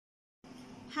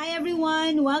Hi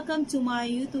everyone! Welcome to my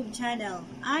YouTube channel.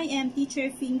 I am Teacher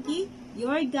Finky,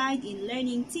 your guide in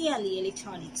learning TLE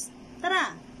Electronics.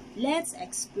 Tara, let's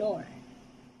explore!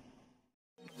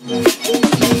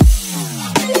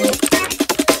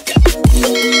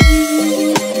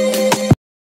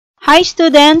 Hi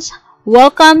students!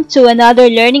 Welcome to another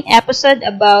learning episode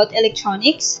about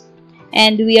electronics,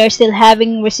 and we are still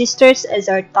having resistors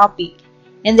as our topic.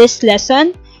 In this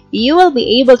lesson, you will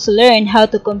be able to learn how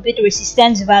to compute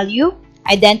resistance value,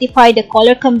 identify the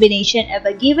color combination of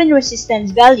a given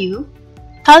resistance value,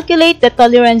 calculate the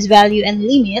tolerance value and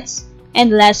limits,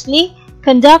 and lastly,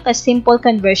 conduct a simple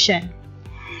conversion.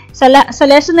 Sa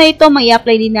lesson na ito, may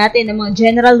apply din natin ang mga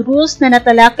general rules na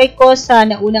natalakay ko sa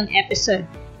naunang episode.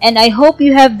 And I hope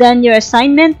you have done your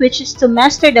assignment, which is to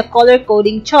master the color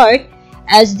coding chart,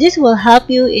 as this will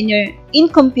help you in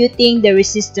computing the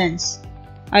resistance.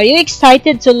 Are you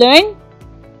excited to learn?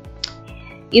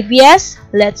 If yes,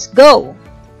 let's go!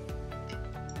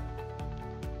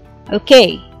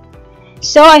 Okay,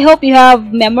 so I hope you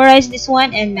have memorized this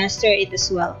one and master it as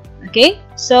well. Okay,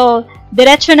 so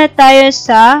diretso na tayo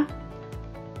sa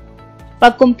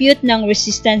pag-compute ng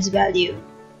resistance value.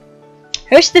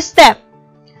 Here's the step.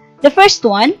 The first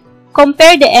one,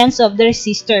 compare the ends of the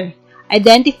resistor.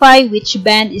 Identify which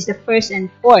band is the first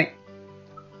and fourth.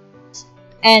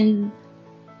 And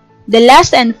the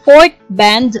last and fourth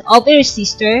band of a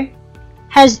resistor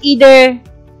has either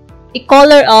a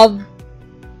color of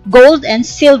gold and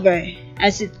silver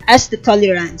as the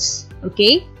tolerance.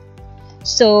 Okay?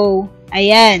 So,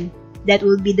 ayan. That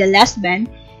will be the last band.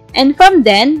 And from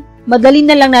then, madali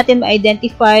na lang natin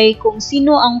ma-identify kung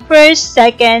sino ang first,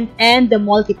 second, and the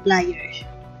multiplier.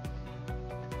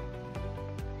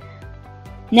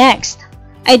 Next,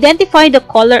 identify the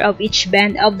color of each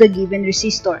band of the given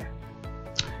resistor.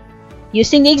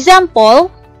 Using the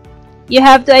example, you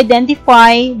have to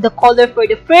identify the color for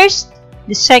the first,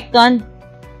 the second,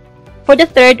 for the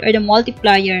third, or the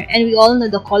multiplier, and we all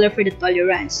know the color for the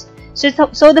tolerance. So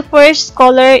the first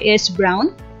color is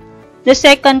brown, the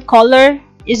second color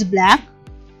is black,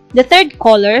 the third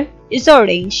color is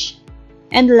orange,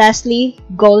 and lastly,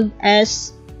 gold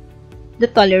as the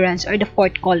tolerance or the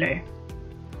fourth color.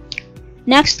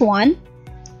 Next one,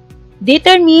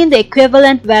 determine the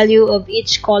equivalent value of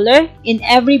each color in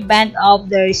every band of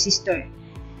the resistor.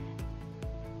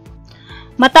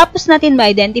 Matapos natin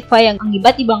ma-identify ang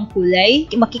iba't ibang kulay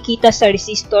makikita sa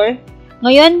resistor,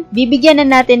 ngayon, bibigyan na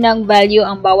natin ng value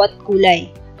ang bawat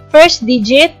kulay. First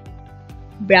digit,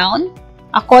 brown.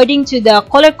 According to the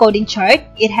color coding chart,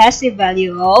 it has a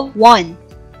value of 1,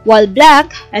 while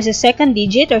black as a second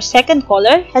digit or second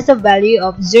color has a value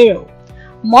of 0.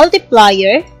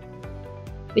 Multiplier,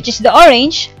 which is the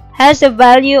orange, has a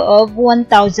value of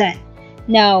 1,000.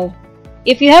 Now,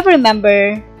 if you have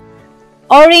remember,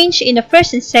 orange in the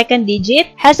first and second digit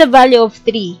has a value of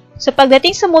 3. So,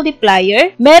 pagdating sa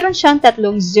multiplier, meron siyang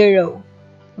tatlong 0.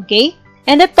 Okay?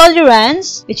 And the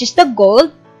tolerance, which is the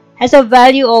gold, has a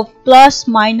value of plus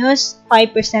minus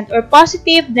 5% or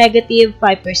positive negative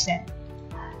 5%.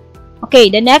 Okay,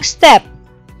 the next step.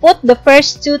 Put the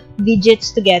first two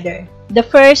digits together. The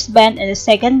first band and the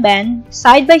second band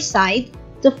side by side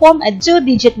to form a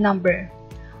 2-digit number.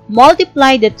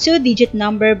 Multiply the 2-digit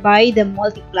number by the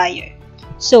multiplier.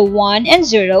 So 1 and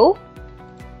 0,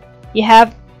 you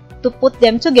have to put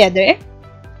them together.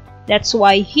 That's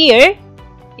why here,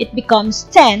 it becomes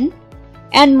 10.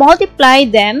 And multiply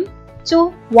them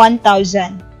to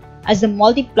 1,000, as the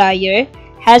multiplier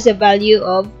has a value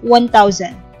of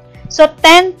 1,000. So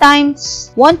 10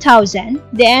 times 1,000,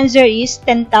 the answer is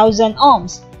 10,000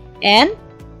 ohms, and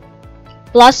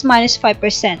plus minus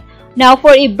 5%. Now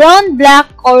for a brown, black,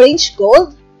 orange,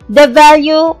 gold, the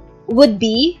value would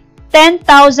be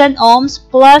 10,000 ohms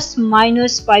plus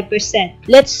minus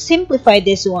 5%. Let's simplify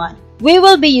this one. We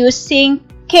will be using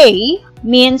K,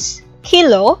 means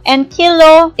kilo, and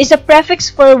kilo is a prefix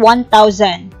for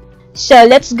 1,000. So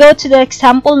let's go to the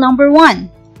example number 1.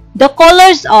 The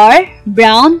colors are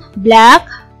brown, black,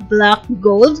 black,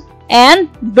 gold, and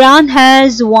brown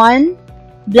has 1,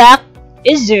 black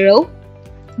is 0,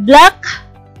 black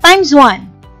times 1.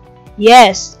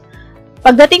 Yes,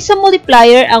 pagdating sa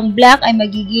multiplier, ang black ay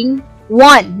magiging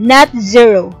 1, not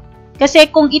 0. Kasi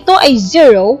kung ito ay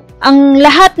 0, ang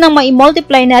lahat ng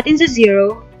ma-multiply natin sa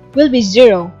 0 will be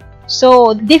 0.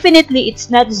 So, definitely, it's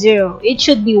not 0. It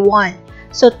should be 1.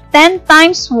 So, 10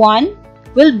 times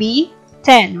 1 will be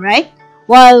 10, right?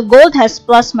 While gold has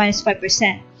plus minus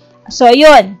 5%. So,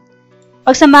 ayun.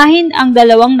 Pagsamahin ang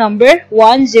dalawang number,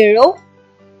 1, 0.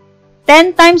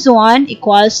 10 times 1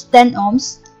 equals 10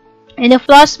 ohms. And the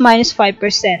plus minus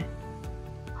 5%.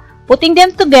 Putting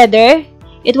them together,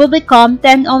 it will become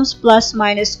 10 ohms plus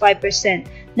minus 5%.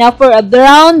 Now, for a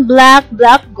brown, black,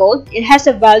 gold, it has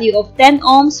a value of 10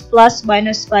 ohms plus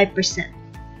minus 5%.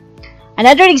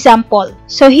 Another example.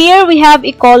 So here we have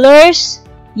a colors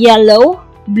yellow,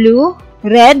 blue,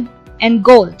 red, and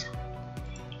gold.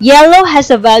 Yellow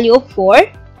has a value of 4.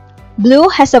 Blue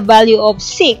has a value of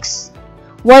 6.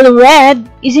 While red,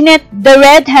 isn't it? The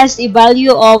red has a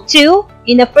value of 2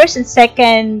 in the first and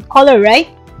second color, right?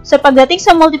 So pagdating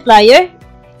sa multiplier,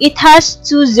 it has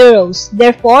 2 zeros.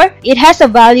 Therefore, it has a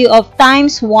value of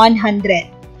times 100.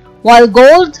 While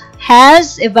gold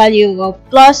has a value of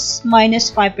plus minus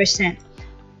 5%.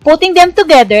 Putting them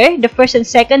together, the first and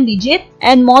second digit,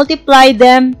 and multiply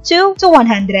them to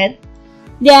 100,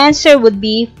 the answer would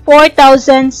be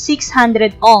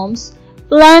 4,600 ohms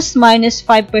plus minus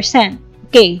 5%.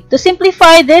 Okay, to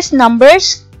simplify these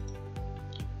numbers,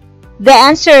 the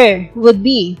answer would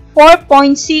be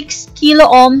 4.6 kilo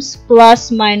ohms plus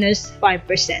minus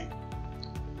 5%.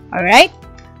 Alright,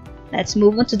 let's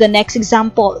move on to the next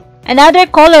example. Another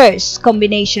colors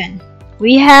combination.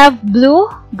 We have blue,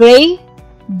 gray,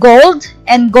 gold,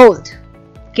 and gold.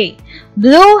 Okay,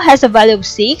 blue has a value of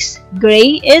 6,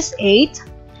 gray is 8,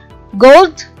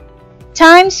 gold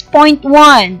times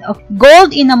 0.1 of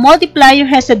gold in a multiplier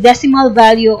has a decimal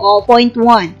value of 0.1,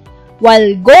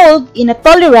 while gold in a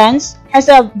tolerance has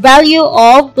a value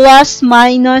of plus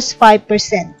minus 5%.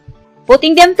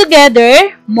 Putting them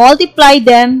together, multiply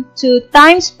them to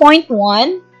times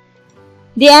 0.1,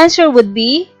 the answer would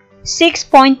be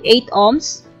 6.8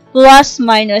 ohms plus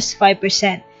minus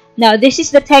 5%. Now, this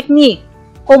is the technique.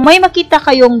 Kung may makita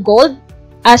kayong gold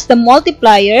as the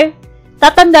multiplier,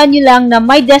 tatandaan nyo lang na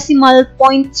may decimal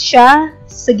point siya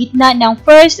sa gitna ng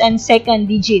first and second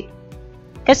digit.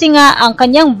 Kasi nga, ang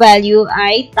kanyang value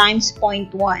ay times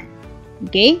 0.1.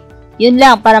 Okay? Yun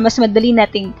lang, para mas madali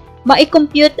nating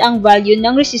ma-compute ang value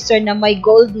ng resistor na may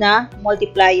gold na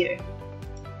multiplier.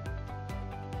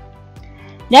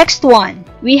 Next one,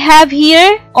 we have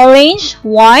here orange,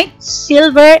 white,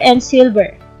 silver, and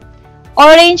silver.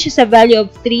 Orange is a value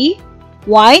of 3,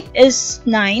 white is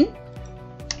 9,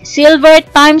 silver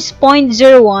times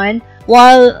 0.01,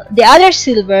 while the other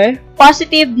silver,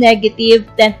 positive, negative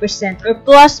 10% or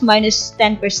plus minus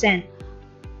 10%.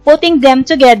 Putting them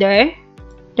together,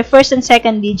 the first and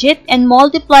second digit, and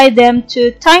multiply them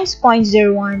to times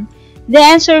 0.01, the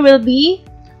answer will be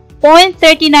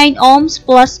 0.39 ohms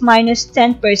plus minus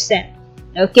 10%.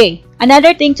 Okay,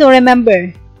 another thing to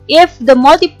remember, if the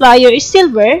multiplier is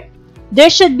silver, there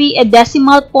should be a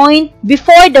decimal point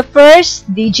before the first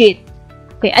digit.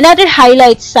 Okay, another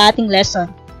highlight sa ating lesson.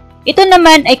 Ito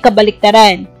naman ay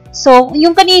kabaliktaran. So,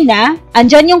 yung kanina,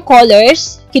 andyan yung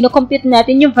colors, kinocompute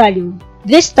natin yung value.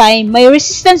 This time, may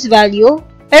resistance value,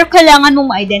 pero kailangan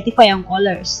mong ma-identify ang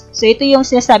colors. So, ito yung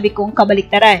sinasabi kong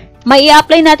kabaliktaran. May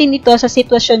i-apply natin ito sa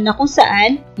sitwasyon na kung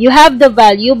saan you have the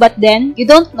value but then you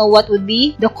don't know what would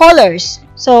be the colors.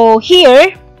 So,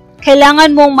 here,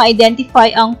 kailangan mong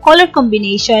ma-identify ang color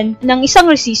combination ng isang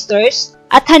resistors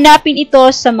at hanapin ito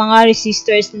sa mga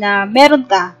resistors na meron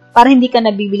ka para hindi ka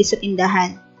nabibili sa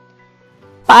tindahan.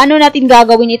 Paano natin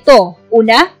gagawin ito?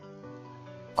 Una,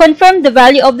 confirm the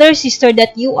value of the resistor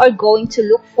that you are going to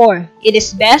look for. It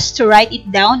is best to write it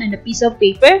down on a piece of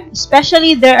paper,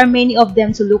 especially there are many of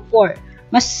them to look for.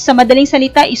 Mas sa madaling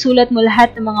salita, isulat mo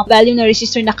lahat ng mga value ng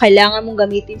resistor na kailangan mong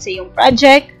gamitin sa iyong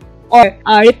project or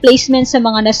replacement sa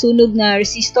mga nasunog na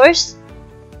resistors.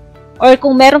 Or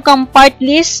kung meron kang part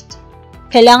list,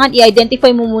 kailangan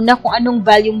i-identify mo muna kung anong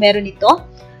value meron ito.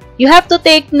 You have to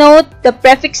take note the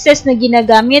prefixes na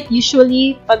ginagamit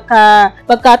usually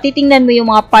pagka titingnan mo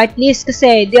yung mga part list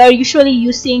kasi they are usually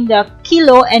using the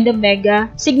kilo and the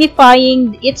mega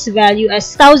signifying its value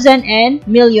as thousand and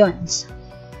millions.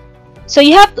 So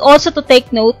you have to also to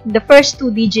take note the first two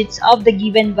digits of the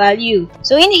given value.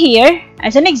 So in here,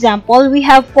 as an example, we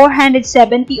have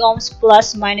 470 ohms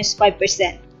plus minus 5%.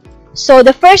 So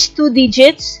the first two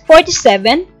digits,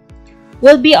 47,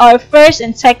 will be our first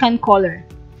and second color.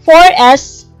 4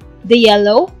 as the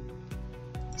yellow,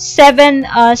 7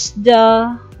 as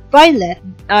the violet,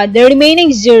 the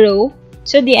remaining 0,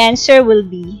 so the answer will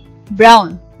be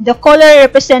brown. The color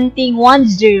representing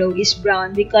 10 is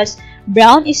brown because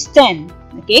brown is 10,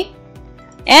 okay?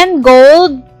 And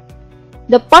gold,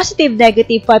 the positive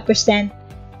negative 5%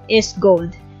 is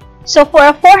gold. So for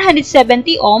a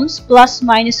 470 ohms plus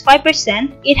minus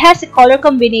 5%, it has a color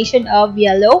combination of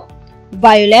yellow,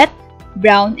 violet,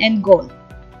 brown, and gold.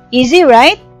 Easy,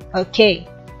 right? Okay.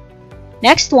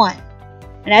 Next one.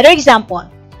 Another example.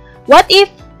 What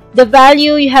if the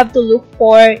value you have to look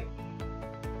for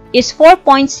is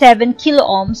 4.7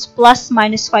 kiloohms plus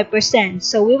minus 5%.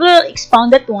 So we will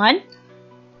expound that one.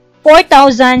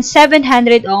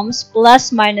 4,700 ohms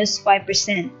plus minus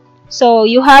 5%. So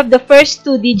you have the first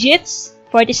two digits,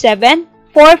 47,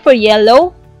 4 for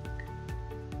yellow,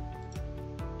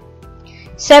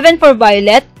 7 for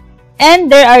violet,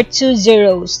 and there are 2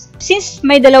 zeros. Since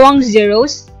may dalawang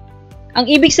zeros, ang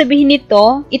ibig sabihin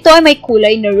nito, ito ay may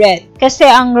kulay na red. Kasi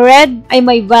ang red ay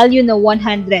may value na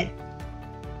 100.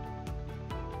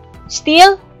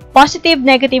 Still, positive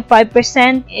negative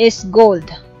 5% is gold.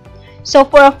 So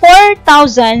for a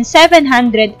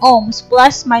 4,700 ohms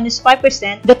plus minus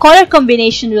 5%, the color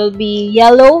combination will be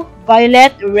yellow,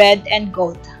 violet, red, and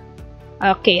gold.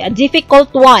 Okay, a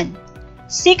difficult one.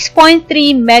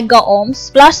 6.3 mega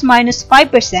ohms plus minus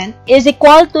 5% is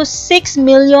equal to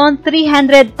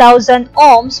 6,300,000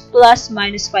 ohms plus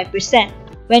minus 5%.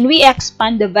 When we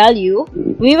expand the value,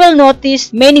 we will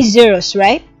notice many zeros,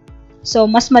 right? So,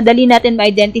 mas madali natin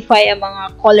ma-identify ang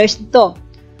mga colors nito.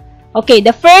 Okay,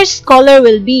 the first color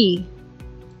will be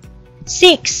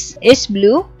 6 is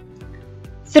blue,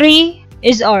 3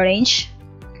 is orange,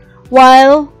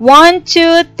 while 1,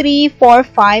 2, 3, 4,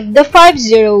 5, the 5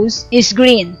 zeros is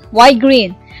green. Why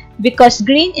green? Because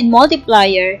green in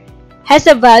multiplier has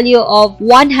a value of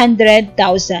 100,000.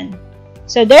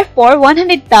 So therefore,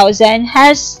 100,000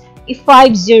 has a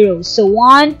 5 zeros. So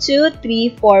 1, 2,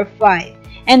 3, 4, 5.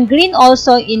 And green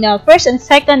also in a first and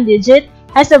second digit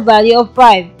has a value of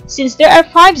 5. Since there are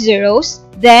 5 zeros,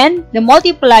 then the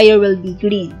multiplier will be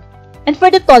green. And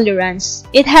for the tolerance,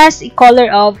 it has a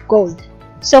color of gold.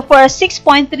 So for a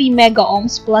 6.3 mega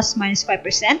ohms plus minus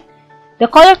 5%, the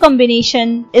color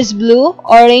combination is blue,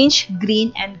 orange,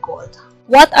 green, and gold.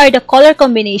 What are the color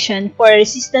combination for a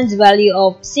resistance value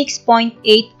of 6.8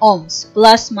 ohms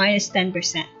plus minus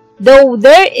 10%? Though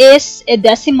there is a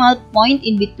decimal point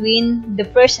in between the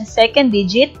first and second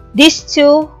digit, these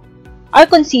two are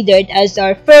considered as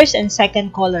our first and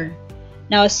second color.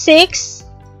 Now 6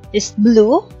 is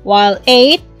blue, while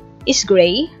 8 is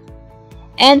gray.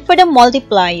 And for the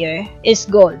multiplier is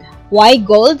gold. Why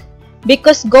gold?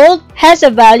 Because gold has a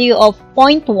value of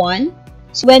 0.1.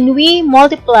 So when we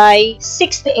multiply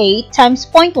 68 times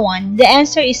 0.1, the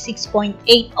answer is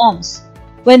 6.8 ohms.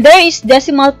 When there is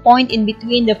decimal point in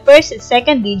between the first and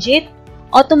second digit,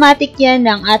 automatic yan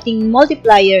ng ating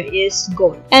multiplier is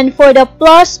gold. And for the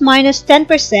plus minus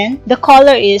 10%, the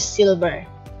color is silver.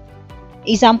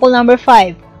 Example number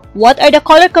 5. What are the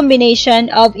color combination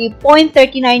of a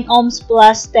 0.39 ohms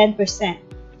plus 10%?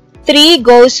 3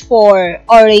 goes for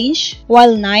orange,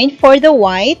 while 9 for the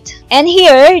white. And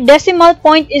here, decimal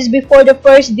point is before the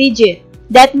first digit.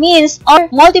 That means our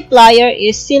multiplier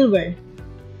is silver.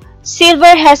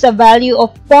 Silver has a value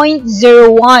of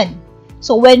 0.01.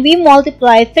 So when we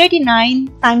multiply 39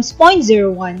 times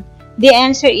 0.01, the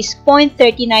answer is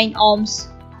 0.39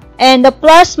 ohms. And the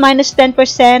plus minus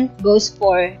 10% goes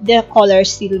for the color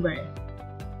silver.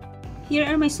 Here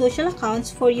are my social accounts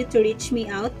for you to reach me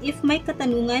out if may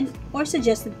katanungan or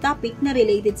suggested topic na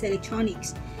related sa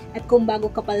electronics. At kung bago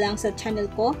ka pa lang sa channel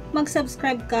ko,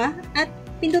 mag-subscribe ka at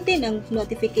pindutin ang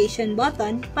notification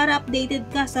button para updated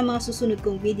ka sa mga susunod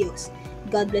kong videos.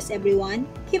 God bless everyone.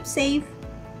 Keep safe.